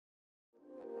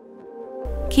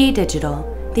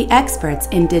KeyDigital, the experts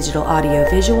in digital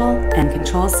audio-visual and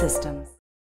control systems.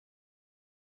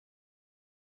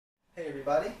 Hey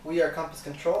everybody, we are Compass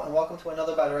Control and welcome to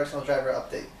another Directional driver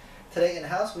update. Today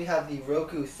in-house we have the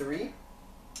Roku 3.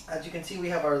 As you can see, we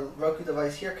have our Roku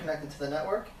device here connected to the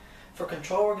network. For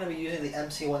control, we're going to be using the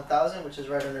MC1000, which is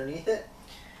right underneath it.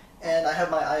 And I have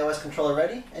my iOS controller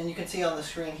ready, and you can see on the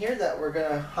screen here that we're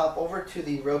going to hop over to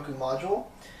the Roku module.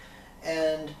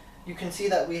 And you can see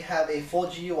that we have a full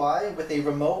GUI with a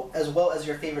remote as well as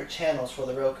your favorite channels for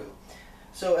the Roku.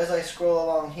 So as I scroll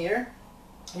along here,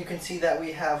 you can see that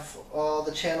we have all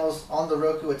the channels on the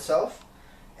Roku itself.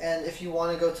 And if you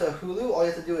want to go to Hulu, all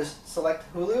you have to do is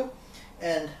select Hulu,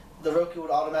 and the Roku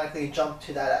would automatically jump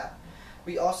to that app.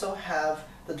 We also have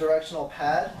the directional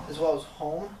pad, as well as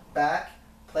home, back,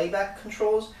 playback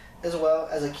controls, as well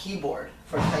as a keyboard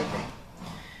for typing.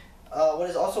 What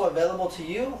is also available to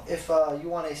you, if you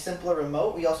want a simpler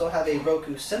remote, we also have a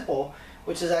Roku Simple,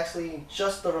 which is actually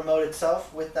just the remote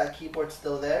itself with that keyboard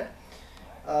still there.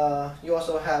 You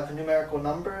also have numerical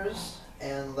numbers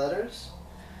and letters,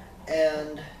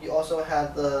 and you also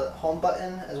have the home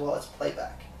button as well as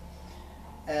playback.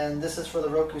 And this is for the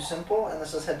Roku Simple, and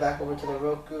let's just head back over to the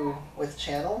Roku with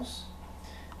channels,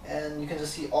 and you can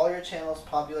just see all your channels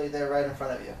populate there right in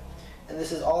front of you. And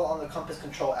this is all on the Compass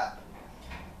Control app.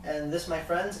 And this, my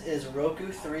friends, is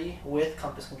Roku 3 with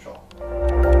Compass Control.